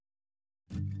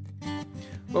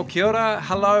Well, kia ora,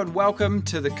 hello and welcome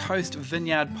to the Coast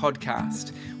Vineyard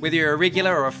podcast. Whether you're a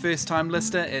regular or a first-time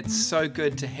listener, it's so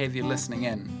good to have you listening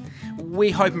in.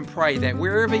 We hope and pray that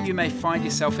wherever you may find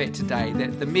yourself at today,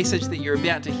 that the message that you're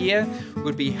about to hear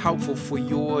would be helpful for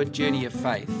your journey of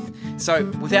faith. So,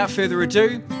 without further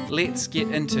ado, let's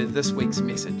get into this week's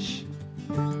message.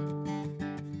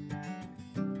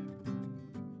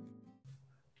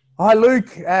 Hi, Luke.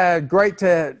 Great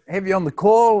to have you on the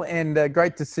call and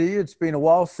great to see you. It's been a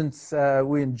while since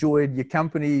we enjoyed your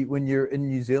company when you're in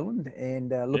New Zealand and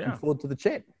looking forward to the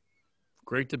chat.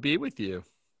 Great to be with you.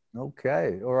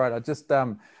 Okay. All right. I just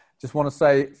want to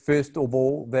say, first of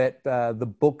all, that the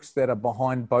books that are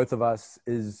behind both of us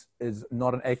is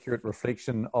not an accurate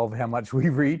reflection of how much we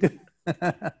read.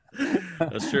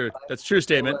 That's true. That's true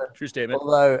statement. True statement.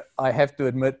 Although I have to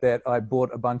admit that I bought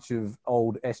a bunch of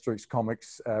old Asterix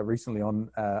comics recently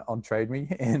on Trade Me,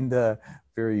 and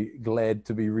very glad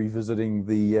to be revisiting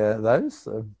those.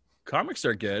 So. Comics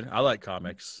are good. I like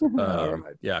comics.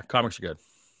 Right. Yeah, comics are good.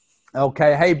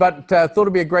 Okay. Hey, but thought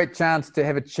it'd be a great chance to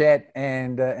have a chat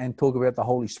and talk about the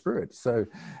Holy Spirit. So,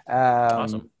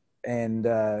 Awesome. And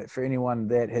for anyone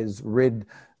that has read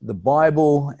the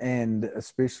Bible and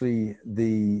especially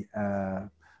the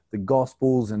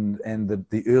Gospels and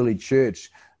the early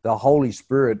church, the Holy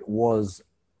Spirit was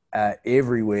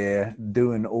everywhere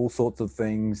doing all sorts of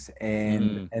things,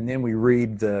 and then we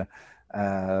read the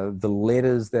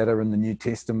letters that are in the New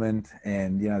Testament,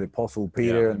 and the Apostle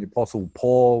Peter and the Apostle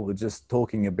Paul were just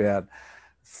talking about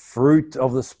fruit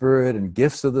of the Spirit and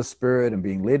gifts of the Spirit and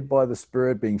being led by the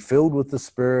Spirit, being filled with the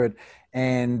Spirit.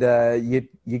 And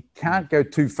you can't go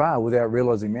too far without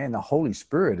realizing, man, the Holy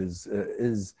Spirit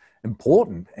is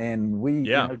important, and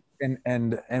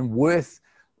and worth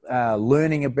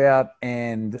learning about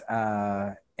and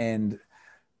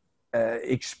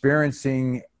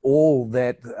experiencing all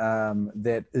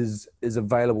that is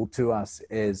available to us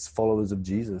as followers of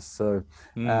Jesus. So,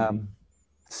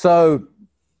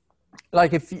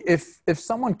 like if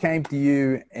someone came to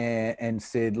you and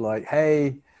said like,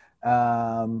 hey,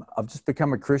 I've just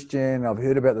become a Christian, I've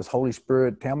heard about this Holy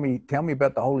Spirit, tell me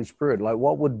about the Holy Spirit. Like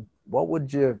how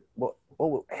would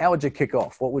you kick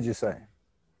off? What would you say?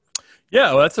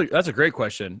 Yeah, well, that's a great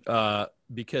question,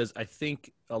 because I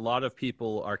think a lot of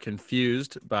people are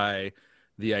confused by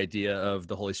the idea of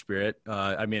the Holy Spirit.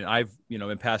 I mean, I've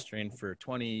been pastoring for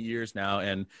 20 years now,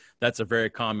 and that's a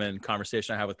very common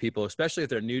conversation I have with people, especially if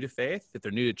they're new to faith, if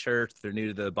they're new to church, if they're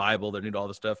new to the Bible, they're new to all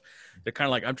this stuff. They're kind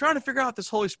of like, I'm trying to figure out this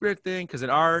Holy Spirit thing, because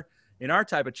in our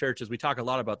type of churches, we talk a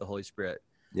lot about the Holy Spirit.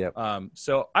 Yeah.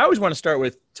 So I always want to start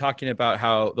with talking about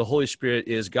how the Holy Spirit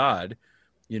is God,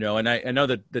 and I know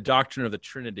that the doctrine of the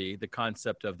Trinity, the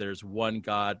concept of there's one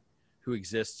God who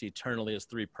exists eternally as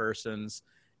three persons,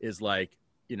 is like,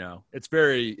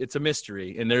 it's a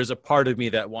mystery. And there's a part of me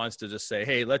that wants to just say,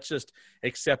 hey, let's just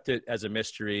accept it as a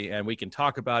mystery, and we can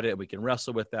talk about it and we can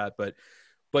wrestle with that. But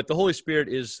the Holy Spirit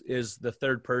is the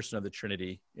third person of the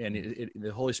Trinity. And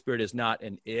the Holy Spirit is not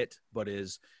an it, but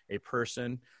is a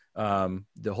person.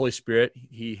 The Holy Spirit,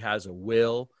 he has a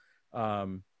will.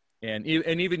 And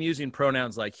even using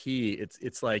pronouns like he,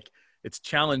 it's like, it's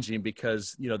challenging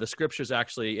because, the scriptures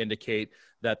actually indicate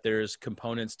that there's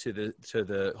components to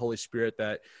the Holy Spirit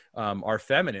that are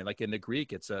feminine. Like in the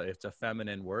Greek, it's a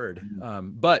feminine word.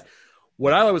 But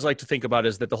what I always like to think about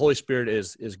is that the Holy Spirit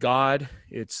is God.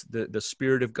 It's the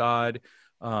Spirit of God,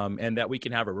 and that we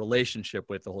can have a relationship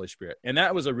with the Holy Spirit. And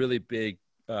that was a really big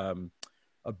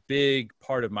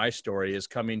part of my story, is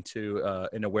coming to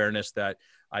an awareness that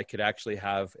I could actually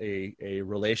have a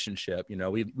relationship.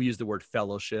 We use the word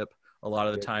fellowship a lot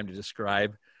of the time to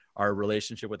describe our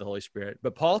relationship with the Holy Spirit.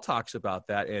 But Paul talks about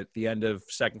that at the end of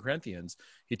 2 Corinthians.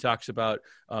 He talks about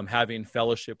having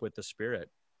fellowship with the Spirit.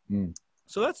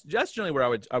 So that's generally where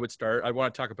I would start. I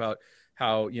want to talk about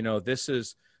how, this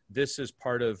is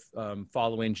part of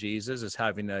following Jesus, is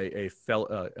having a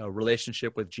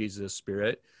relationship with Jesus'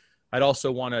 Spirit. I'd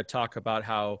also want to talk about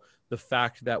how the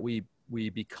fact that we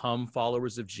become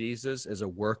followers of Jesus is a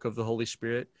work of the Holy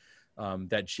Spirit.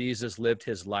 That Jesus lived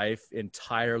his life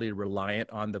entirely reliant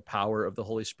on the power of the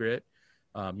Holy Spirit,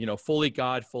 fully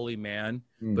God, fully man,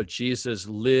 but Jesus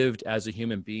lived as a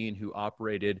human being who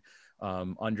operated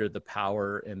under the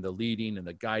power and the leading and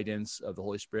the guidance of the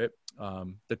Holy Spirit.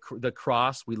 The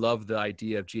cross, we love the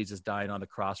idea of Jesus dying on the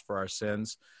cross for our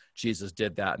sins. Jesus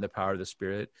did that in the power of the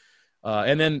Spirit.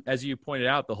 And then, as you pointed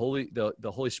out, the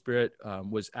Holy Spirit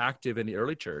was active in the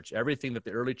early church. Everything that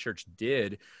the early church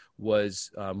did was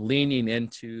leaning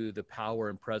into the power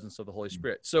and presence of the Holy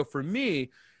Spirit. So for me,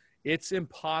 it's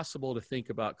impossible to think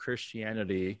about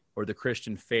Christianity or the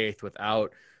Christian faith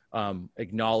without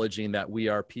acknowledging that we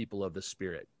are people of the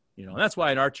Spirit. You know, and that's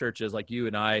why in our churches, like you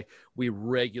and I, we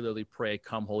regularly pray,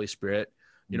 "Come, Holy Spirit."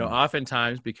 You know,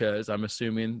 oftentimes because I'm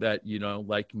assuming that, you know,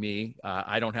 like me,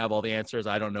 I don't have all the answers.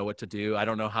 I don't know what to do. I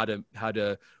don't know how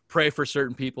to pray for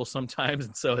certain people sometimes.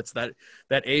 And so it's that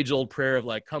age old prayer of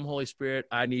like, "Come, Holy Spirit,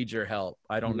 I need your help.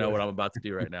 I don't know what I'm about to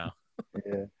do right now."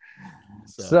 Yeah.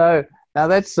 So So now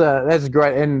that's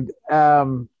great. And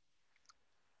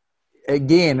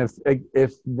again,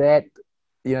 if that,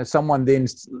 you know, someone then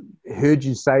heard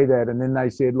you say that, and then they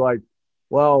said like,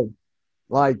 well,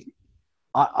 like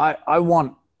I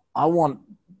want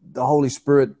the Holy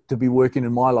Spirit to be working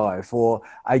in my life, or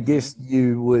I guess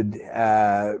you would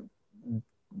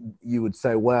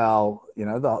say, well, you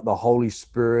know, the Holy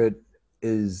Spirit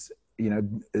is, you know,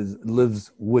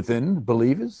 lives within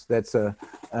believers. That's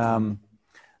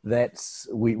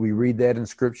we read that in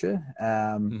Scripture.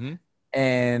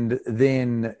 And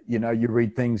then, you know, you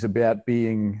read things about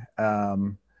being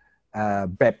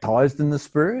baptized in the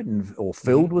Spirit or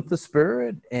filled with the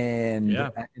Spirit, and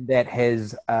that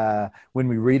has when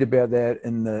we read about that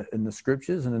in the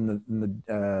Scriptures and in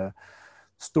the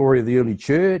story of the early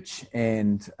church,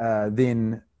 and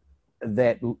then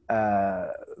that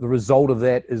the result of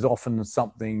that is often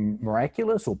something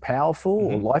miraculous or powerful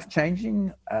or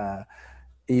life-changing.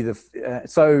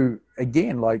 So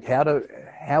again, like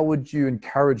how would you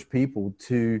encourage people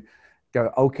to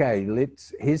go, okay,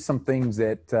 here's some things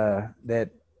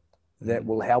that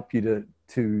will help you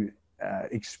to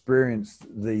experience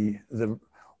the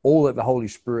all that the Holy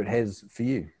Spirit has for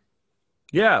you?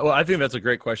 Yeah, well, I think that's a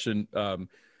great question.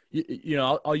 You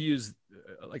know, I'll use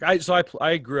like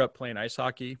I grew up playing ice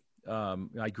hockey.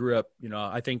 I grew up, you know,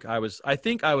 I think I was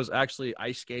actually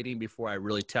ice skating before I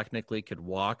really technically could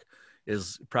walk,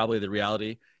 is probably the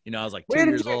reality. You know, I was like 2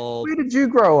 years old. Where did you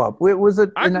grow up? Where was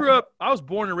it? I was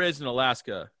born and raised in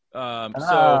Alaska.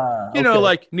 So, you know,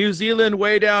 like New Zealand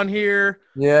way down here.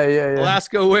 Yeah.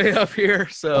 Alaska way up here.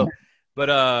 So,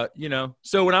 but, you know,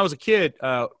 so when I was a kid,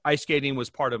 ice skating was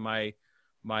part of my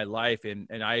life. And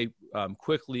I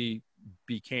quickly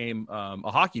became a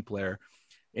hockey player.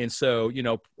 And so, you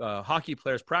know, hockey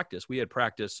players practice. We had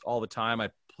practice all the time.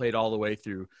 I played all the way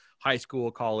through high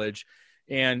school, college.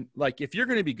 And like, if you're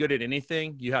going to be good at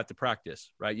anything, you have to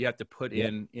practice, right? You have to put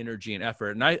in energy and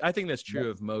effort. And I think that's true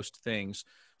of most things.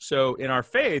 So in our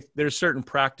faith, there's certain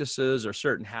practices or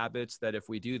certain habits that if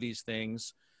we do these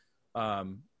things,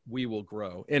 we will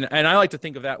grow. And I like to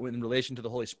think of that in relation to the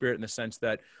Holy Spirit, in the sense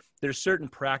that there's certain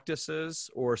practices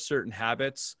or certain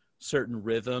habits, certain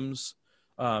rhythms,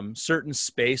 certain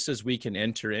spaces we can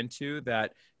enter into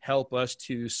that help us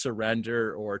to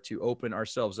surrender or to open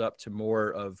ourselves up to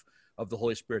more of the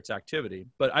Holy Spirit's activity.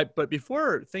 But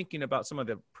before thinking about some of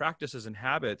the practices and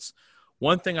habits,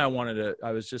 one thing I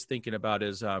was just thinking about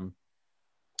is,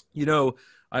 you know,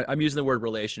 I'm using the word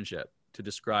relationship to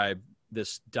describe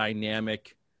this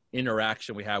dynamic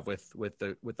interaction we have with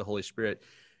the Holy Spirit.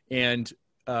 And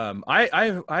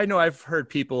I know I've heard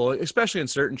people, especially in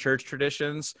certain church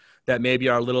traditions, that maybe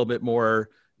are a little bit more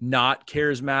not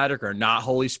charismatic or not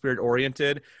Holy Spirit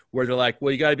oriented, where they're like,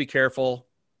 well, you got to be careful,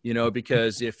 you know,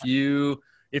 because if you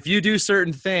do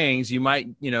certain things, you might,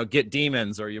 you know, get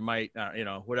demons, or you might, you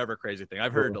know, whatever crazy thing.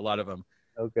 I've heard a lot of them.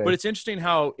 Okay. But it's interesting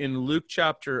how in Luke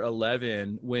chapter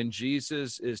 11, when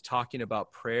Jesus is talking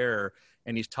about prayer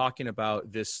and he's talking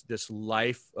about this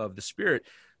life of the Spirit,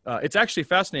 it's actually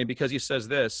fascinating because he says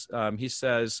this. He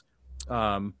says,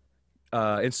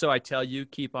 and so I tell you,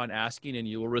 keep on asking and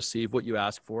you will receive what you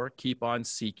ask for. Keep on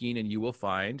seeking and you will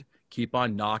find. Keep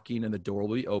on knocking and the door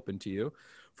will be open to you.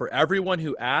 For everyone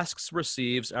who asks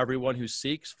receives, everyone who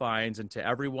seeks finds, and to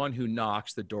everyone who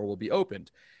knocks, the door will be opened.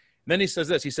 And then he says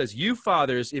this, he says, you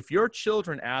fathers, if your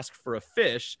children ask for a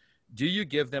fish, do you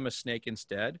give them a snake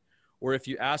instead? Or if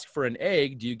you ask for an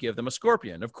egg, do you give them a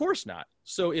scorpion? Of course not.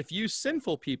 So if you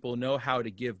sinful people know how to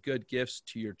give good gifts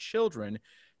to your children,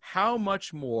 how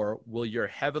much more will your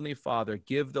heavenly Father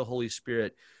give the Holy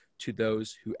Spirit to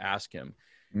those who ask him?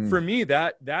 For me,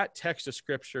 that text of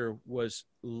scripture was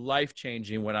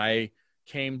life-changing when I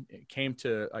came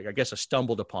to, I guess I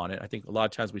stumbled upon it. I think a lot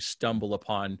of times we stumble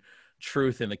upon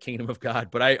truth in the kingdom of God.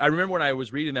 But I remember when I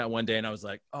was reading that one day and I was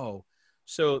like, oh,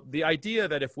 so the idea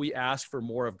that if we ask for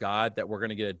more of God, that we're going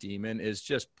to get a demon is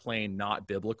just plain not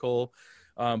biblical.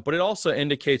 But it also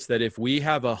indicates that if we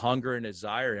have a hunger and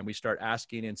desire and we start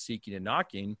asking and seeking and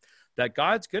knocking, that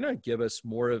God's going to give us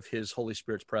more of his Holy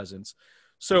Spirit's presence.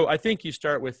 So I think you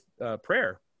start with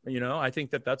prayer. You know, I think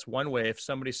that's one way. If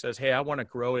somebody says, hey, I want to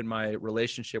grow in my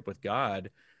relationship with God,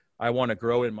 I want to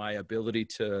grow in my ability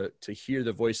to hear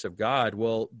the voice of God.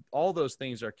 Well, all those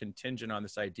things are contingent on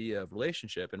this idea of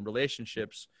relationship, and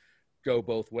relationships go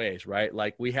both ways, right?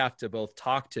 Like we have to both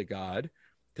talk to God,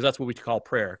 because that's what we call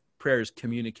prayer. Prayer is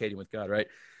communicating with God, right?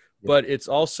 Yeah. But it's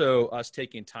also us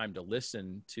taking time to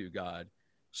listen to God.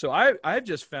 So I've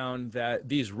just found that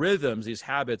these rhythms, these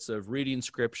habits of reading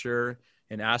scripture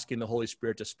and asking the Holy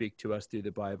Spirit to speak to us through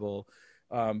the Bible,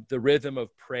 the rhythm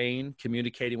of praying,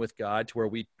 communicating with God, to where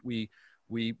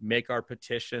we make our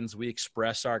petitions, we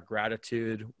express our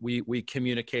gratitude, we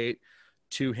communicate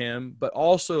to him, but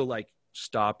also like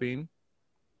stopping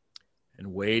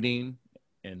and waiting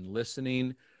and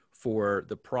listening for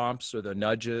the prompts or the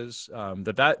nudges.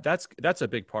 That's a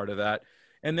big part of that.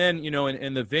 And then,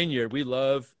 in the Vineyard, we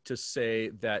love to say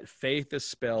that faith is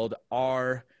spelled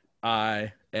RISK.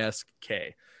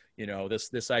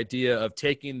 This idea of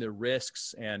taking the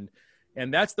risks, and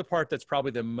that's the part that's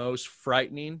probably the most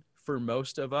frightening for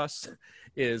most of us,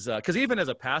 is because even as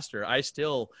a pastor, I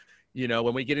still,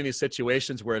 when we get in these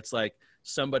situations where it's like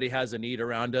somebody has a need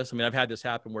around us. I mean, I've had this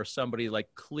happen where somebody like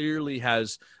clearly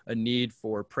has a need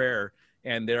for prayer,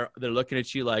 and they're looking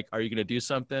at you like, are you going to do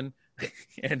something?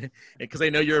 and because they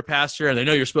know you're a pastor and they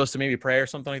know you're supposed to maybe pray or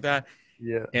something like that.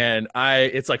 Yeah. And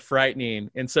it's like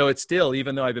frightening. And so it's still,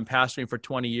 even though I've been pastoring for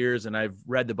 20 years and I've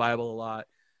read the Bible a lot,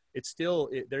 it's still,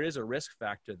 there is a risk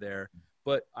factor there.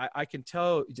 But I can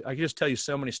just tell you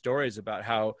so many stories about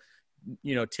how,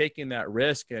 taking that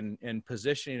risk and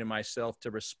positioning myself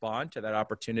to respond to that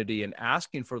opportunity and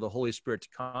asking for the Holy Spirit to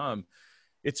come.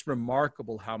 It's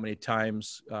remarkable how many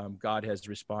times God has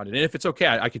responded. And if it's okay,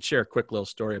 I could share a quick little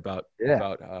story about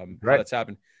how that's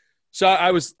happened. So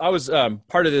I was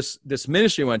part of this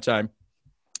ministry one time,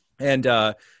 and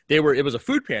it was a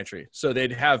food pantry. So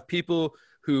they'd have people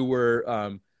who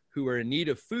were in need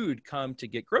of food come to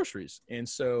get groceries. And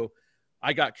so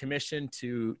I got commissioned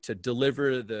to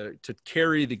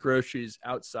carry the groceries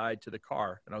outside to the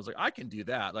car. And I was like, I can do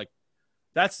that. Like,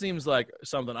 that seems like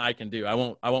something I can do. I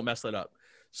won't mess that up.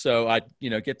 So I,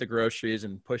 get the groceries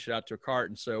and push it out to a cart.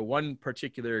 And so one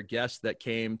particular guest that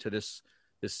came to this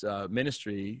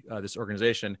ministry, this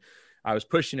organization, I was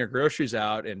pushing her groceries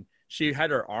out, and she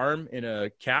had her arm in a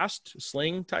cast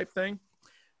sling type thing.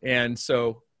 And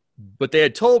so, but they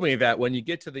had told me that when you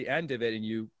get to the end of it and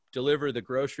you deliver the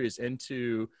groceries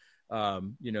into,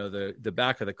 the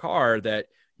back of the car, that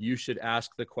you should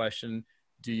ask the question,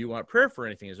 do you want prayer for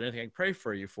anything? Is there anything I can pray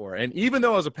for you for? And even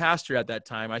though I was a pastor at that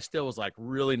time, I still was like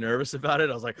really nervous about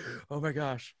it. I was like, oh my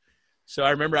gosh. So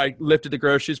I remember I lifted the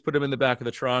groceries, put them in the back of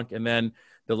the trunk. And then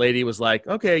the lady was like,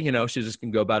 okay, she's just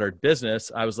gonna go about her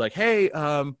business. I was like, hey,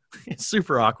 it's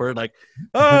super awkward. Like,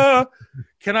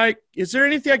 is there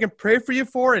anything I can pray for you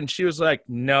for? And she was like,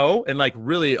 no. And like,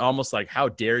 really almost like, how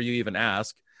dare you even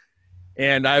ask?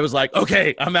 And I was like,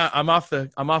 okay, I'm off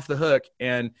the hook.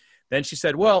 And then she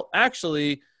said, well,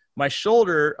 actually, my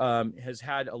shoulder has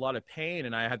had a lot of pain,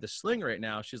 and I have the sling right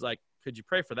now. She's like, could you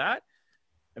pray for that?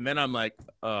 And then I'm like,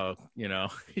 oh,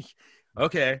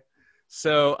 okay.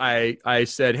 So I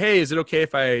said, hey, is it okay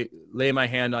if I lay my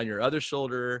hand on your other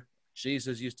shoulder?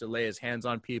 Jesus used to lay his hands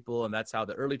on people, and that's how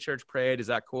the early church prayed. Is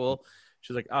that cool?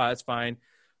 She's like, oh, that's fine.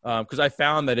 Because I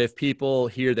found that if people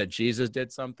hear that Jesus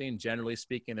did something, generally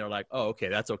speaking, they're like, oh, okay,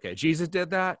 that's okay. Jesus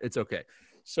did that? It's okay.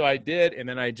 So I did, and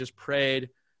then I just prayed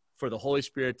for the Holy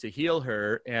Spirit to heal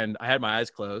her, and I had my eyes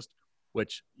closed,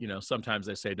 which, sometimes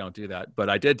they say don't do that, but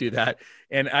I did do that.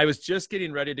 And I was just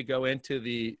getting ready to go into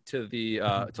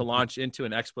to launch into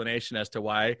an explanation as to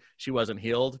why she wasn't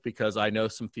healed, because I know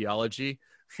some theology,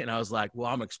 and I was like, well,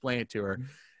 I'm gonna explain it to her.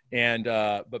 And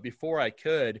but before I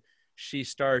could, she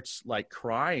starts like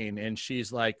crying, and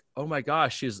she's like, oh my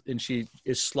gosh, she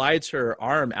slides her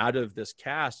arm out of this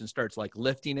cast and starts like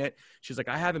lifting it. She's like,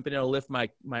 I haven't been able to lift my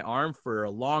arm for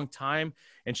a long time.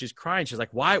 And she's crying. She's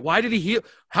like, why did he heal?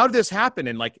 How did this happen?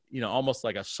 And like, almost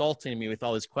like assaulting me with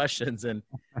all these questions.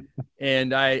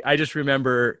 And I just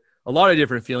remember a lot of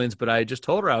different feelings, but I just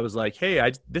told her, I was like,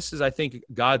 hey, this is, I think,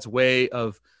 God's way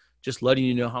of just letting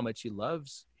you know how much he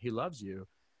loves you.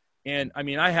 And I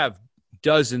mean, I have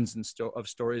dozens of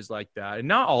stories like that, and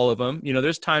not all of them.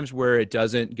 There's times where it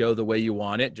doesn't go the way you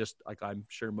want it, just like I'm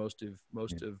sure most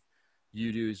of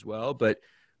you do as well. But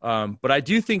I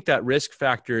do think that risk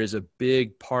factor is a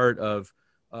big part of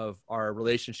our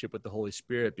relationship with the Holy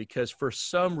Spirit, because for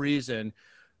some reason,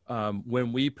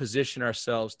 when we position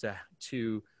ourselves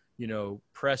to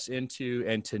press into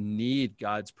and to need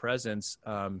God's presence,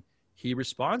 he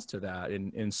responds to that.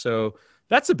 And so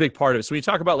that's a big part of it. So when you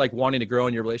talk about like wanting to grow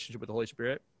in your relationship with the Holy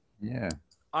Spirit, yeah,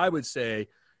 I would say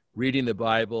reading the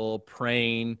Bible,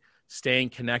 praying, staying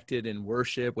connected in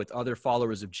worship with other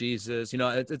followers of Jesus. You know,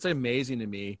 it's amazing to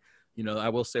me. You know, I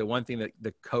will say one thing that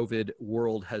the COVID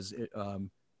world has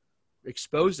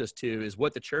exposed us to is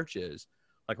what the church is.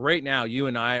 Like right now, you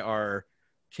and I are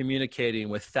communicating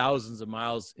with thousands of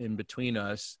miles in between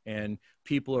us, and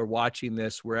people are watching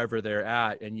this wherever they're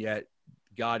at. And yet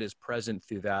God is present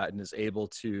through that and is able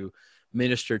to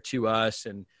minister to us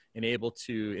and able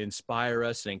to inspire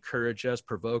us and encourage us,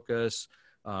 provoke us,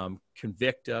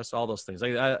 convict us, all those things.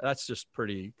 Like that's just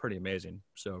pretty amazing.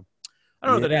 So I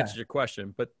don't know if that answers your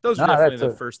question, but those are definitely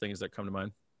the first things that come to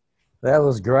mind. That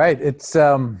was great. It's,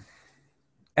 and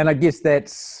I guess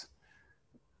that's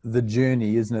the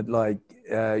journey, isn't it? Like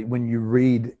when you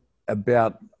read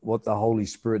about what the Holy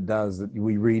Spirit does, that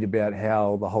we read about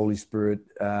how the Holy Spirit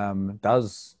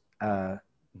does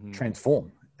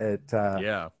transform it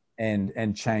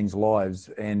and change lives.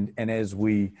 And as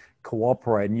we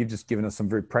cooperate, and you've just given us some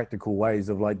very practical ways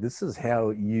of like, this is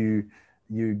how you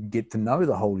get to know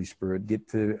the Holy Spirit, get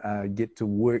to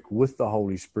work with the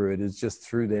Holy Spirit, is just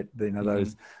through that, you know,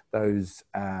 those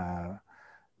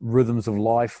rhythms of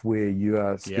life where you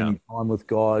are spending time with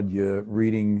God, you're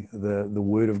reading the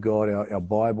Word of God, our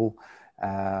Bible,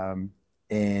 and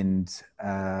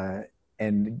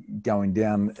going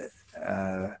down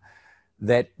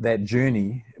that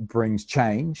journey brings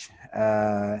change,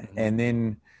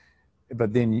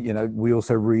 but then, you know, we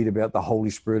also read about the Holy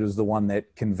Spirit as the one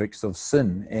that convicts of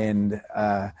sin. And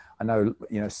I know,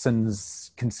 you know,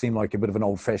 sins can seem like a bit of an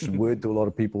old-fashioned word to a lot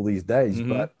of people these days,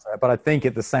 but I think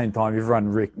at the same time,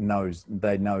 everyone knows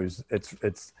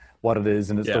it's what it is,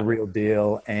 and it's the real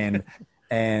deal. And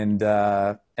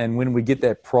when we get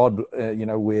that prod, you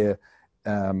know, where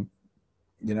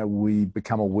you know, we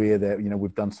become aware that, you know,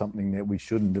 we've done something that we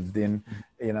shouldn't have, then,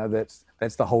 you know,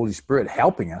 that's the Holy Spirit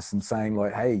helping us and saying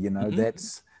like, hey, you know,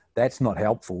 that's not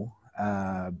helpful.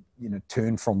 You know,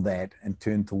 turn from that and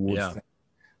turn towards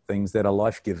things that are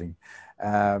life-giving.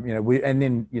 You know,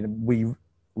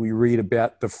 we read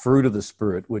about the fruit of the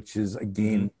Spirit, which is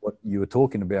again what you were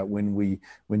talking about when we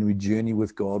journey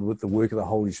with God, with the work of the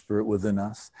Holy Spirit within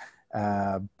us.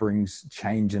 Brings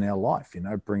change in our life, you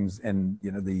know, brings, and, you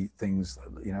know, the things,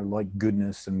 you know, like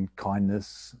goodness and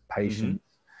kindness, patience.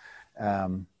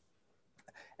 And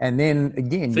then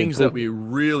again, things that we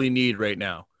really need right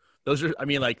now. Those are, I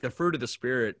mean, like the fruit of the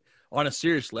Spirit on a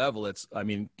serious level. It's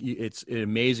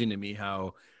amazing to me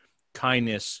how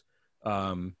kindness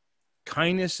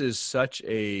is such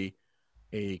a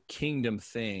kingdom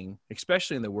thing,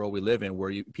 especially in the world we live in,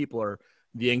 where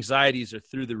the anxieties are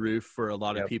through the roof for a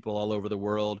lot of people all over the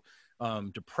world.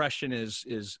 Depression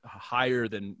is higher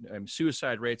than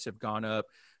suicide rates have gone up.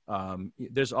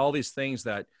 There's all these things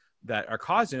that are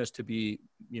causing us to be,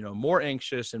 you know, more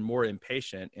anxious and more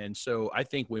impatient. And so I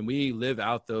think when we live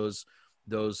out those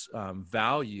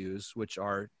values, which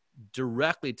are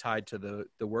directly tied to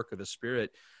the work of the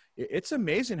Spirit, it's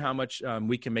amazing how much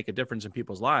we can make a difference in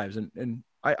people's lives. And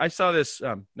I saw this,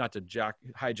 not to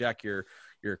hijack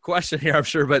your question here, I'm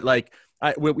sure, but like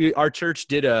our church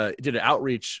did an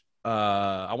outreach,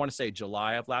 I want to say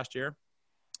July of last year.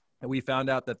 And we found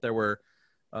out that there were,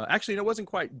 actually, it wasn't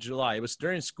quite July. It was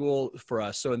during school for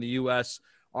us. So in the U.S.,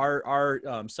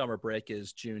 our summer break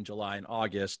is June, July, and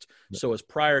August. So it was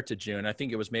prior to June. I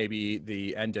think it was maybe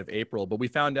the end of April, but we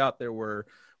found out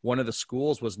one of the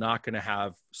schools was not going to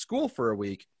have school for a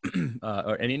week,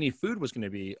 and any food was going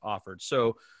to be offered.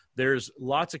 So there's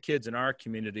lots of kids in our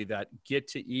community that get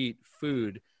to eat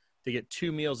food. They get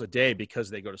 2 meals a day because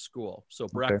they go to school. So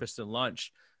breakfast and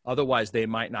lunch. Otherwise, they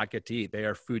might not get to eat. They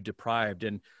are food deprived.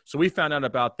 And so we found out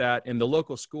about that. And the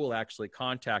local school actually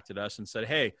contacted us and said,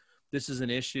 hey, this is an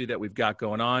issue that we've got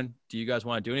going on. Do you guys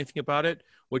want to do anything about it?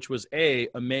 Which was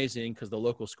amazing, because the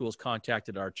local schools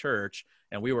contacted our church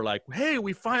and we were like, hey,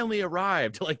 we finally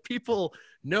arrived. Like, people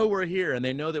know we're here and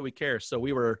they know that we care. So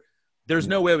there's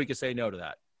no way we could say no to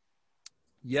that.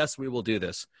 Yes, we will do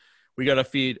this. We got to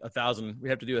feed 1,000. We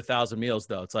have to do 1,000 meals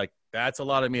though. It's like, that's a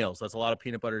lot of meals. That's a lot of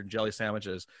peanut butter and jelly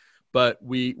sandwiches. But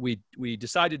we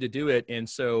decided to do it. And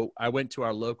so I went to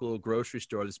our local grocery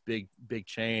store, this big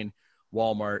chain,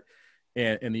 Walmart,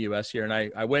 in the US here. And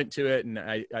I went to it and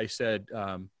I said,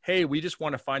 hey, we just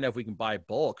want to find out if we can buy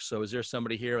bulk. So is there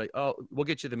somebody here? Like, oh, we'll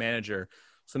get you the manager.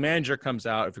 So the manager comes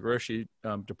out of the grocery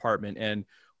department and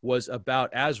was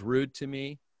about as rude to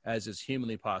me as is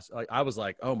humanly possible. Like, I was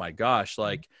like, oh my gosh,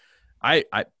 like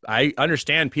I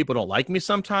understand people don't like me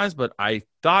sometimes, but I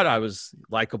thought I was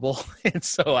likable. And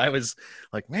so I was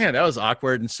like, man, that was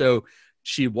awkward. And so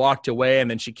she walked away and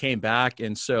then she came back.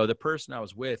 And so the person I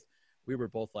was with, we were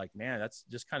both like, man, that's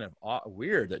just kind of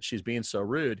weird that she's being so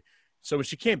rude. So when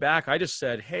she came back, I just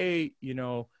said, hey, you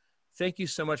know, thank you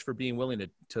so much for being willing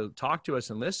to talk to us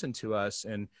and listen to us.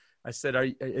 And I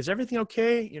said, is everything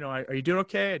okay? You know, are you doing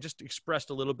okay? I just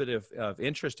expressed a little bit of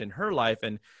interest in her life.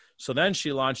 And so then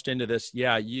she launched into this.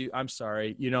 Yeah, I'm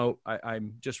sorry. You know,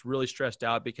 I'm just really stressed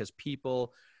out because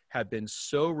people have been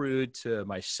so rude to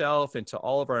myself and to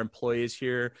all of our employees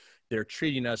here. They're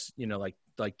treating us, you know,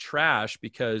 like trash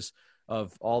because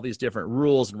of all these different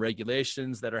rules and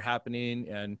regulations that are happening.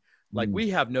 And like, we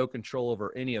have no control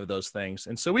over any of those things.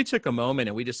 And so we took a moment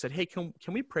and we just said, hey, can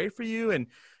we pray for you? And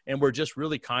we're just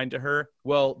really kind to her.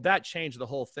 Well, that changed the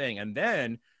whole thing. And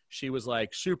then she was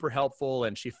like super helpful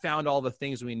and she found all the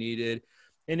things we needed.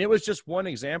 And it was just one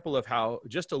example of how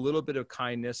just a little bit of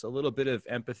kindness, a little bit of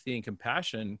empathy and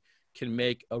compassion can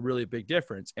make a really big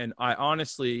difference. And I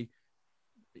honestly,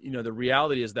 you know, the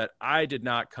reality is that I did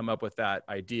not come up with that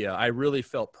idea. I really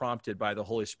felt prompted by the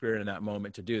Holy Spirit in that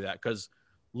moment to do that, because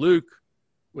Luke,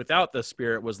 without the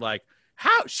Spirit, was like,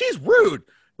 how she's rude.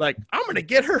 Like, I'm going to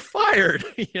get her fired.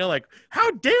 You know, like,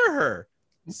 how dare her?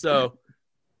 So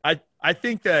I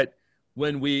think that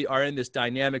when we are in this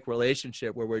dynamic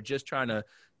relationship where we're just trying to,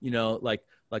 you know, like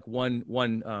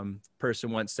one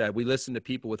person once said, we listen to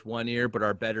people with one ear, but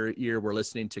our better ear, we're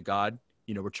listening to God.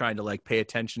 You know, we're trying to like pay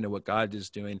attention to what God is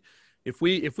doing. If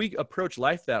we approach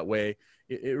life that way,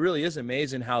 it really is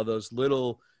amazing how those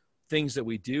little things that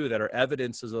we do that are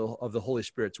evidences of the Holy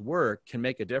Spirit's work can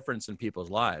make a difference in people's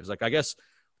lives. Like, I guess,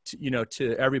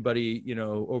 to everybody, you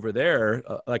know, over there,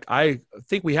 like, I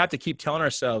think we have to keep telling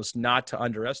ourselves not to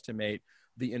underestimate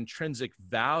the intrinsic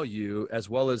value as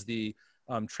well as the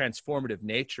transformative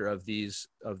nature of these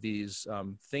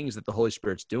things that the Holy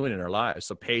Spirit's doing in our lives.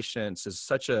 So patience is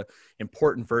such a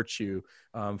important virtue.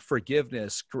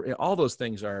 Forgiveness, all those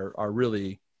things are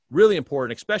really, really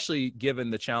important, especially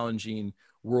given the challenging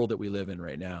world that we live in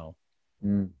right now.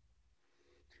 And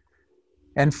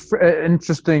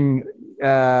interesting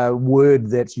word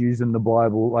that's used in the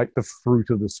Bible, like the fruit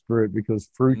of the Spirit, because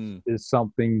fruit is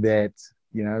something that,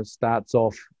 you know, starts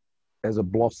off as a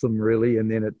blossom really, and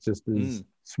then it just is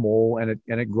small and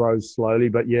it grows slowly,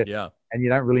 but and you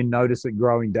don't really notice it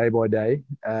growing day by day,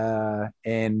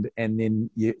 and then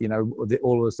you know,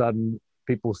 all of a sudden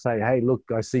people say, hey, look,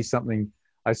 I see something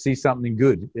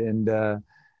good, and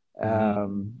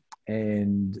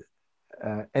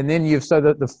then you've, so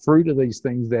that the fruit of these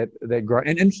things that grow.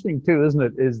 And interesting too, isn't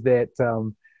it, is that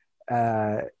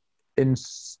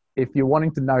if you're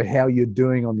wanting to know how you're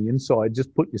doing on the inside,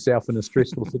 just put yourself in a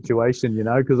stressful situation, you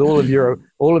know, because all of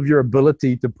your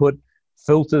ability to put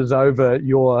filters over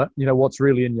your, you know, what's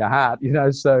really in your heart, you know.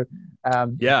 So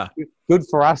good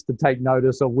for us to take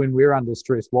notice of when we're under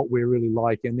stress, what we're really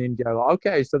like, and then go,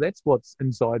 okay, so that's what's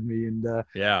inside me. And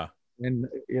and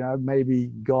you know, maybe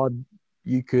God,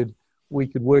 we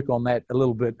could work on that a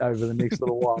little bit over the next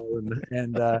little while,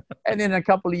 and then in a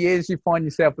couple of years you find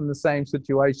yourself in the same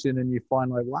situation, and you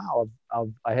find like, wow,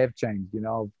 I have changed, you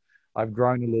know, I've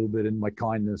grown a little bit in my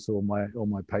kindness or my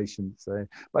patience. So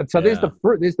there's the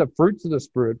fruits of the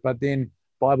Spirit, but then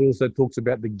Bible also talks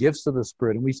about the gifts of the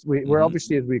Spirit, and we're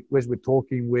obviously, as we're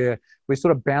talking, we're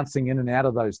sort of bouncing in and out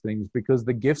of those things, because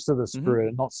the gifts of the Spirit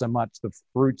are not so much the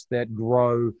fruits that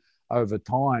grow over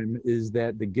time, is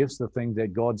that the gifts are things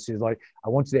that God says, like, I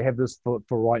want you to have this for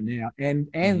right now, and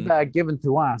they're given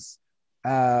to us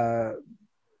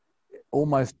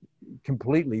almost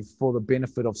completely for the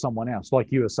benefit of someone else.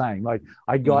 Like you were saying, like,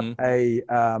 I got God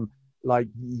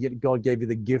gave you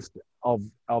the gift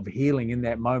of healing in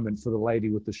that moment for the lady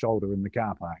with the shoulder in the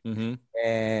car park.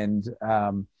 And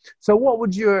so what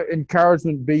would your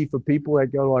encouragement be for people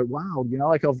that go like, wow, you know,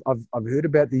 like, I've heard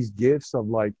about these gifts of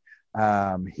like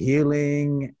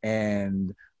healing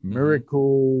and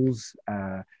miracles,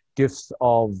 gifts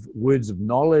of words of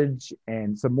knowledge,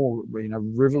 and some more, you know,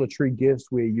 revelatory gifts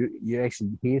where you actually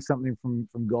hear something from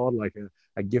God, like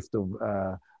a gift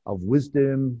of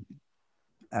wisdom,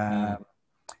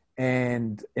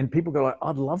 and people go like,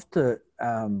 I'd love to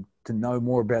know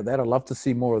more about that. I'd love to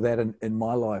see more of that in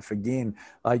my life again.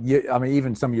 I mean,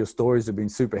 even some of your stories have been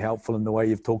super helpful in the way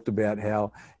you've talked about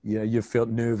how, you know, you felt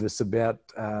nervous about,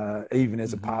 even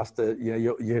as a pastor,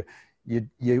 you know,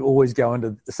 you always go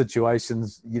into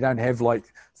situations, you don't have like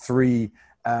 3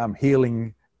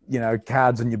 healing, you know,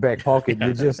 cards in your back pocket.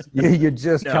 You're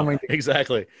just coming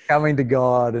to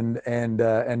God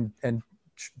and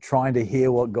trying to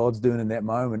hear what God's doing in that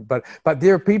moment. But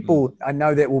there are people I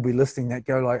know that will be listening that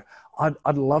go like,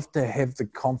 I'd love to have the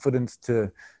confidence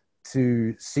to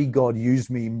see God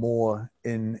use me more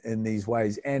in these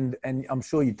ways. And I'm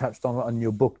sure you touched on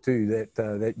your book too,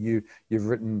 that you've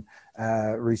written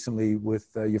recently with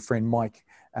your friend Mike,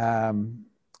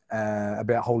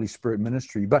 about Holy Spirit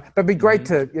ministry. But it'd be great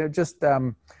to, just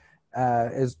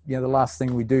as the last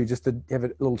thing we do, just to have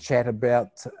a little chat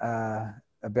about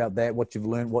that, what you've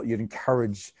learned, what you'd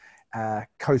encourage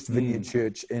Coast Vineyard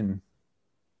Church in.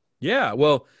 Yeah,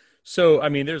 well, so I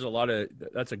mean, there's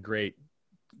that's a great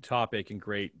topic and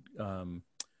great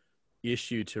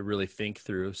issue to really think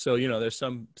through. So, there's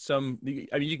some, I mean,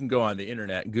 you can go on the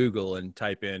internet, Google, and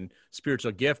type in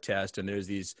spiritual gift test, and there's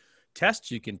these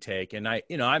tests you can take. And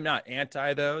I'm not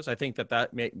anti those. I think that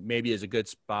maybe is a good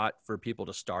spot for people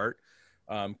to start,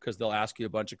 because they'll ask you a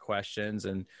bunch of questions.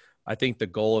 And I think the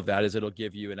goal of that is it'll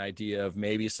give you an idea of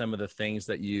maybe some of the things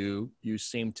that you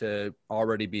seem to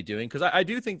already be doing. Because I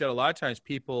do think that a lot of times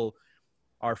people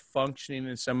are functioning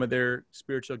in some of their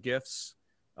spiritual gifts.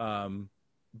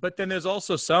 But then there's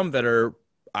also some that are,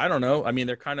 I don't know. I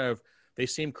mean, they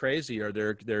seem crazy, or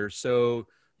they're so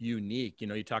unique.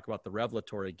 You talk about the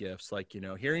revelatory gifts, like,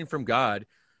 hearing from God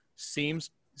seems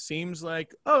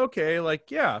like, oh, okay.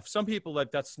 Like, yeah, some people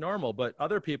that's normal, but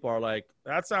other people are like,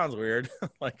 that sounds weird.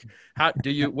 Like,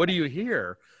 what do you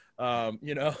hear? So,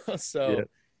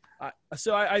 yeah.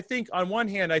 I think on one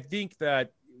hand, I think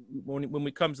that when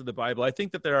it comes to the Bible, I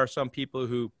think that there are some people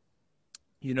who,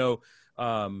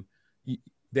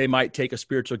 they might take a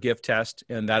spiritual gift test,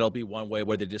 and that'll be one way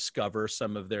where they discover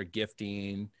some of their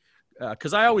gifting.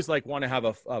 Because I always want to have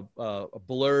a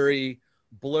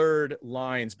blurred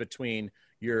lines between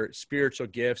your spiritual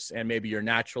gifts and maybe your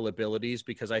natural abilities,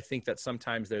 because I think that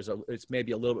sometimes it's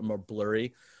maybe a little bit more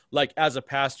blurry. Like, as a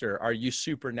pastor, are you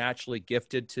supernaturally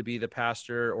gifted to be the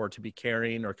pastor, or to be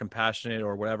caring or compassionate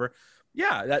or whatever?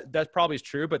 Yeah, that probably is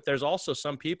true. But there's also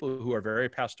some people who are very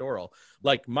pastoral.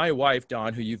 Like my wife,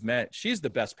 Dawn, who you've met, she's the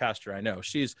best pastor I know.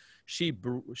 She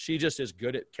just is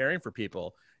good at caring for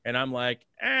people. And I'm like,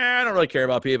 I don't really care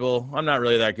about people. I'm not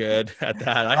really that good at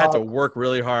that. I have to work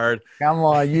really hard. Come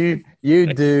on, you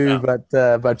do,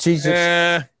 no. but she's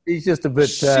just a bit.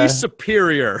 She's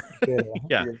superior.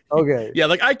 Yeah. Okay. Yeah,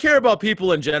 like I care about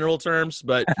people in general terms,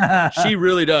 but she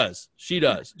really does. She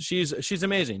does. She's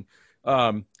amazing.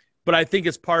 But I think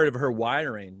it's part of her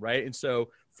wiring, right? And so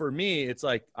for me, it's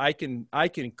like I can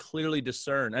clearly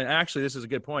discern. And actually, this is a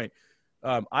good point.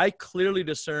 I clearly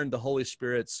discern the Holy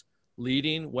Spirit's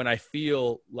leading when I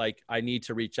feel like I need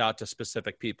to reach out to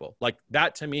specific people. Like,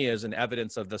 that to me is an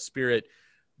evidence of the Spirit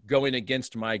going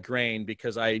against my grain,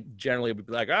 because I generally would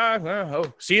be like,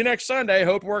 see you next Sunday.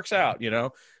 Hope it works out,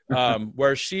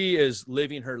 where she is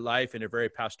living her life in a very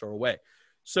pastoral way.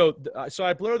 So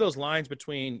I blur those lines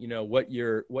between, what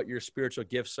your spiritual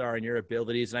gifts are and your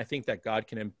abilities. And I think that God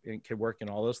can work in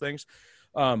all those things.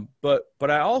 But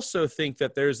I also think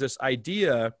that there's this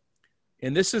idea,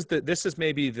 and this is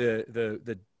maybe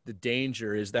the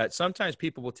danger, is that sometimes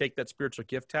people will take that spiritual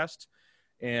gift test,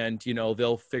 and,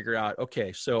 they'll figure out,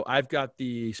 okay, so I've got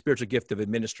the spiritual gift of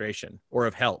administration, or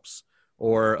of helps,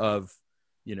 or of,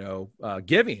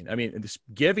 giving. I mean,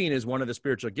 giving is one of the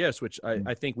spiritual gifts, which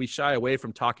I think we shy away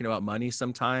from talking about money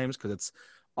sometimes because it's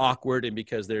awkward, and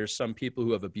because there's some people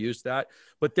who have abused that.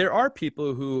 But there are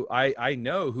people who I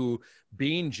know who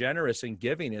being generous and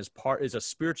giving is a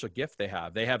spiritual gift they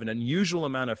have. They have an unusual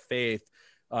amount of faith,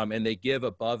 and they give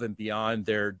above and beyond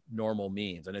their normal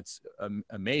means. And it's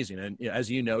amazing. And as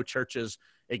you know, churches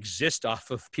exist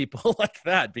off of people like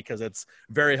that because it's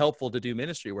very helpful to do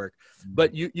ministry work.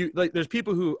 But you like, there's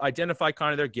people who identify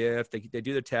kind of their gift, they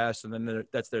do their tests, and then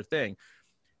that's their thing.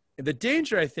 And the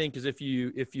danger, I think, is if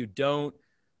you don't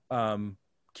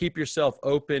keep yourself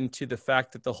open to the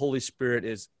fact that the Holy Spirit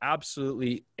is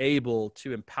absolutely able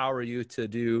to empower you to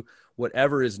do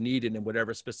whatever is needed in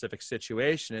whatever specific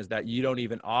situation, is that you don't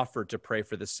even offer to pray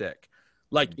for the sick.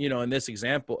 Like, in the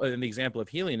example of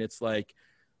healing, it's like,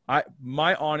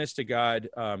 my honest to God,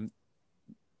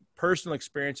 personal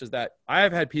experience is that I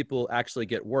have had people actually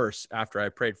get worse after I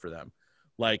prayed for them.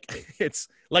 Like, it's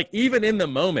like, even in the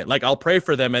moment, like I'll pray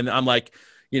for them and I'm like,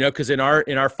 because in our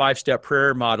 5-step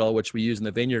prayer model, which we use in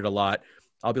the Vineyard a lot,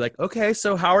 I'll be like, okay,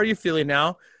 so how are you feeling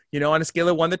now? On a scale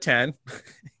of 1 to 10.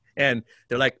 And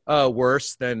they're like, oh,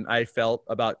 worse than I felt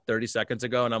about 30 seconds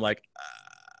ago. And I'm like,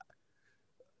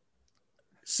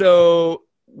 so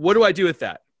what do I do with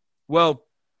that? Well,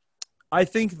 I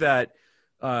think that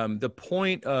the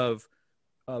point of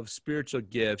spiritual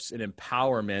gifts and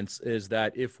empowerments is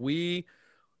that if we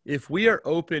are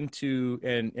open to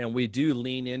and we do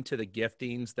lean into the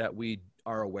giftings that we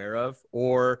are aware of,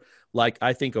 or like,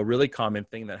 I think a really common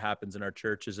thing that happens in our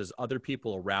churches is other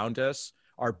people around us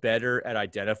are better at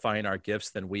identifying our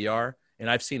gifts than we are. And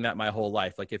I've seen that my whole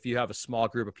life. Like, if you have a small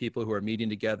group of people who are meeting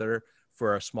together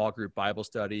for a small group Bible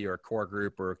study or a core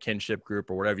group or a kinship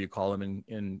group or whatever you call them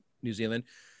in New Zealand,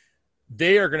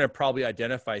 they are going to probably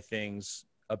identify things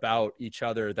about each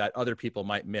other that other people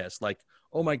might miss. Like,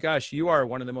 oh my gosh, you are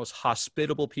one of the most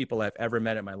hospitable people I've ever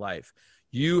met in my life.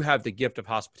 You have the gift of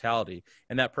hospitality.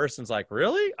 And that person's like,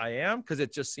 really? I am? Because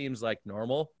it just seems like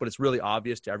normal, but it's really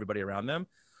obvious to everybody around them.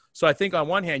 So I think on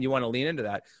one hand, you want to lean into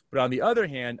that. But on the other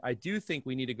hand, I do think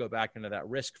we need to go back into that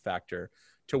risk factor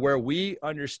to where we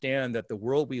understand that the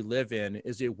world we live in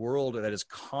is a world that is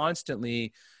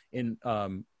constantly in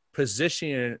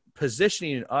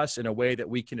positioning us in a way that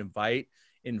we can invite,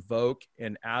 invoke,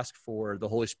 and ask for the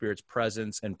Holy Spirit's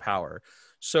presence and power.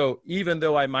 So even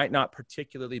though I might not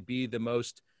particularly be the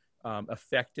most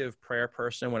effective prayer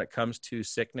person when it comes to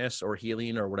sickness or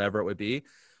healing or whatever it would be,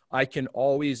 I can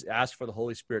always ask for the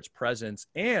Holy Spirit's presence.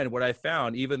 And what I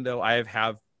found, even though I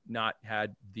have not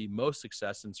had the most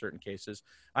success in certain cases,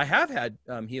 I have had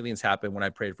healings happen when I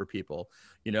prayed for people,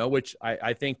 which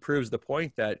I think proves the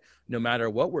point that no matter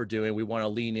what we're doing, we want to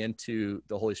lean into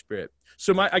the Holy Spirit.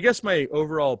 So I guess my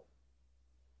overall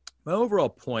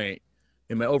point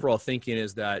and my overall thinking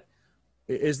is that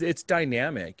it's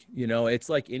dynamic. It's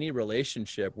like any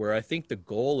relationship where I think the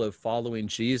goal of following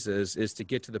Jesus is to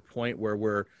get to the point where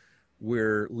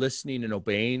we're listening and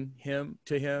obeying him,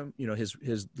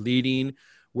 his leading.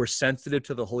 We're sensitive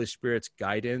to the Holy Spirit's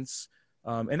guidance.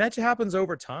 And that just happens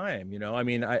over time.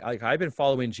 I've been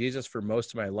following Jesus for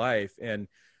most of my life, and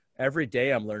every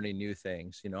day I'm learning new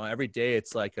things. Every day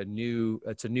it's like a new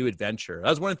adventure. That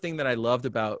was one thing that I loved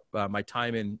about my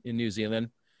time in New Zealand.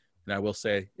 And I will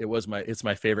say it's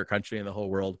my favorite country in the whole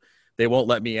world. They won't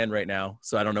let me in right now,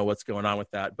 so I don't know what's going on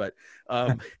with that. But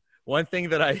one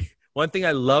thing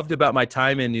I loved about my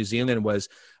time in New Zealand was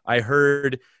I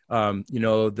heard,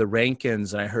 the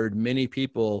Rankins, and I heard many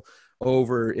people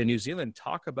over in New Zealand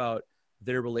talk about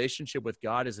their relationship with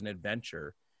God as an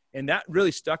adventure. And that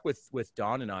really stuck with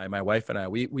Dawn and I, my wife and I.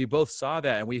 We both saw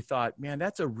that and we thought, man,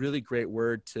 that's a really great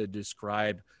word to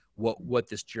describe what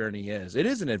this journey is. It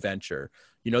is an adventure.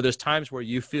 There's times where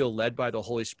you feel led by the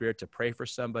Holy Spirit to pray for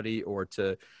somebody or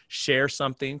to share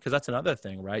something, because that's another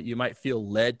thing, right? You might feel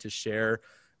led to share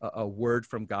a word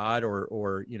from God,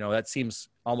 or that seems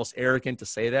almost arrogant to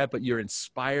say that, but you're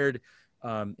inspired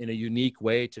in a unique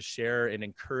way to share an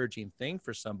encouraging thing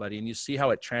for somebody, and you see how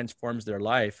it transforms their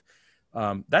life.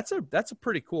 That's an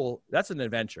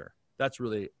adventure. That's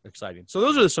really exciting. So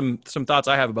those are some thoughts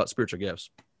I have about spiritual gifts.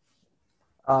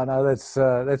 Oh no,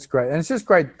 that's great, and it's just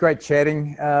great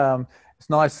chatting. It's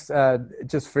nice,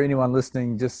 just for anyone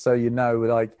listening, just so you know,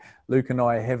 like Luke and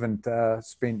I haven't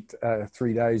spent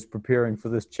 3 days preparing for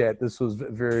this chat. This was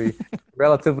very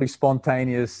relatively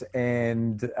spontaneous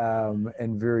and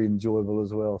very enjoyable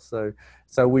as well.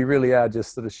 So we really are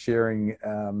just sort of sharing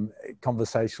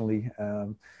conversationally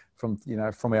from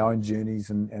our own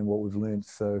journeys and what we've learned.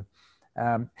 So.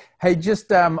 Hey,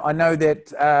 just I know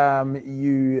that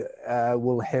you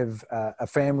will have a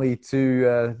family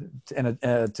to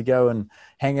go and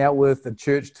hang out with, a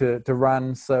church to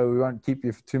run, so we won't keep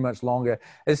you for too much longer.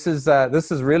 This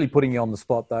is really putting you on the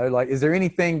spot, though. Like, is there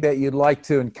anything that you'd like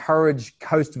to encourage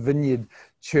Coast Vineyard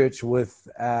Church with,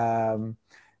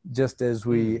 just as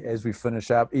we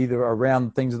finish up, either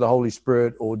around things of the Holy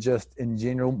Spirit or just in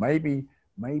general?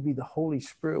 Maybe the Holy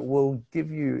Spirit will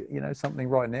give you, something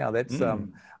right now. That's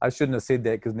I shouldn't have said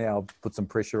that, because now I'll put some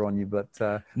pressure on you. But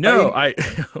no, I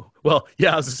was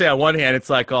gonna say, on one hand,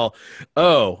 it's like, now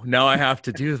I have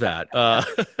to do that.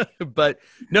 But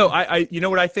no, I you know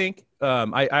what I think?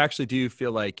 I actually do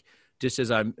feel like, just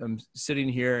as I'm sitting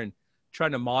here and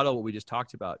trying to model what we just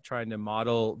talked about, trying to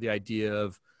model the idea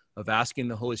of asking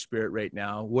the Holy Spirit right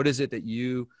now, what is it that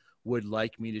you would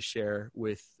like me to share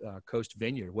with Coast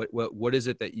Vineyard? What is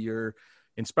it that you're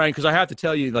inspiring? Because I have to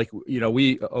tell you,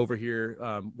 we over here,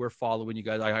 we're following you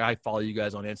guys. I follow you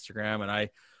guys on Instagram, and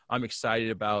I'm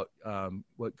excited about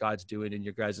what God's doing in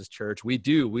your guys' church. We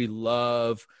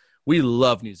love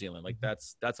New Zealand. Like,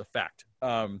 that's a fact.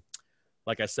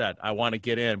 Like I said, I want to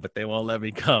get in, but they won't let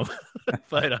me come.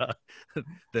 But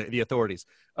the authorities.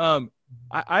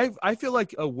 I feel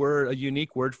like a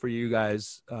unique word for you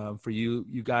guys,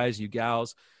 you guys, you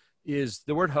gals, is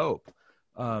the word hope.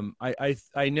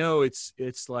 I know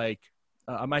it's like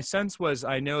my sense was,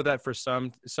 I know that for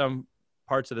some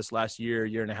parts of this last year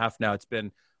and a half now, it's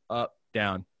been up,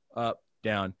 down, up,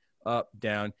 down, up,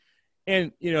 down.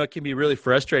 And, it can be really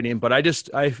frustrating, but I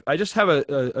just have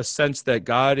a sense that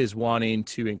God is wanting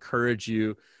to encourage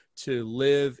you to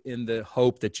live in the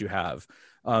hope that you have.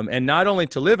 And not only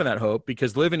to live in that hope,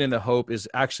 because living in the hope is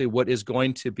actually what is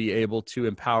going to be able to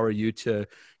empower you to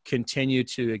continue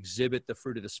to exhibit the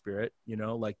fruit of the Spirit,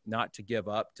 like not to give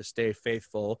up, to stay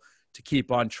faithful, to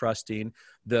keep on trusting.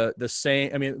 The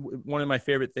same, I mean, one of my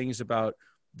favorite things about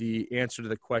the answer to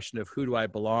the question of who do I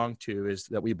belong to is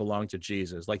that we belong to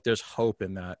Jesus. Like there's hope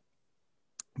in that.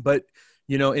 But,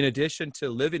 you know, in addition to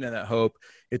living in that hope,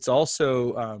 it's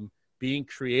also being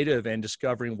creative and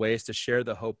discovering ways to share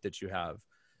the hope that you have,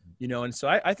 you know. And so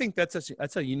I think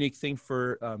that's a unique thing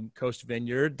for Coast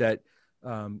Vineyard, that,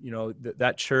 you know,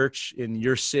 that church in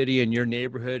your city, in your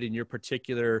neighborhood, in your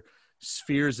particular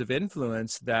spheres of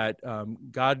influence, that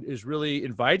God is really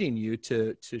inviting you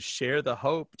to share the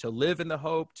hope, to live in the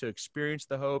hope, to experience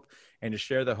the hope, and to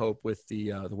share the hope with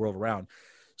the world around.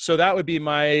 So that would be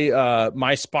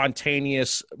my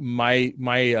spontaneous,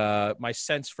 my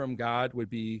sense from God would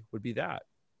be that.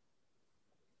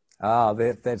 Ah,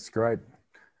 that's great.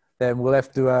 Then we'll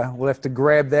have to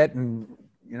grab that and,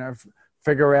 you know,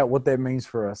 figure out what that means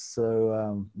for us.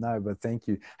 So no, but thank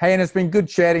you. Hey, and it's been good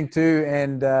chatting too,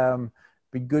 and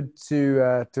be good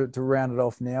to round it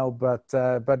off now. But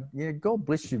yeah, God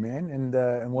bless you, man,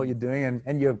 and what you're doing,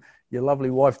 and your lovely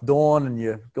wife Dawn,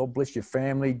 and God bless your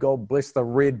family. God bless the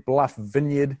Red Bluff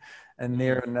Vineyard, and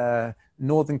there in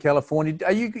Northern California.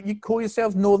 Are you call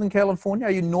yourselves Northern California?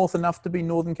 Are you north enough to be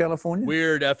Northern California?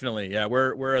 We're definitely, yeah.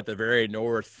 We're at the very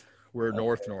north. We're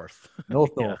north. North.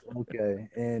 Yeah. Okay.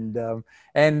 And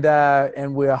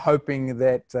we're hoping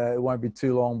that it won't be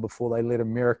too long before they let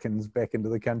Americans back into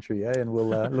the country, eh? And we'll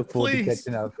look forward to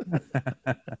catching up.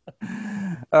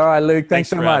 All right, Luke. Thanks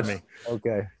so much. Me.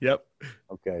 Okay. Yep.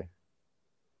 Okay.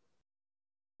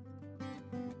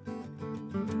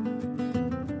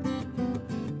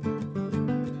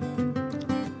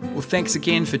 Well, thanks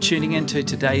again for tuning in to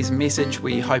today's message.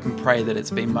 We hope and pray that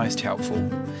it's been most helpful.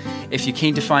 If you're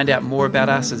keen to find out more about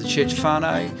us as a church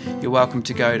whānau, you're welcome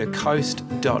to go to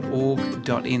coast.org.nz,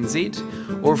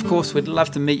 or of course we'd love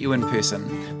to meet you in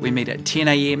person. We meet at 10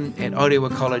 a.m. at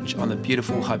Orewa College on the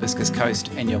beautiful Hibiscus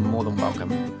Coast, and you're more than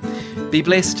welcome. Be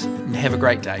blessed and have a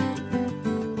great day.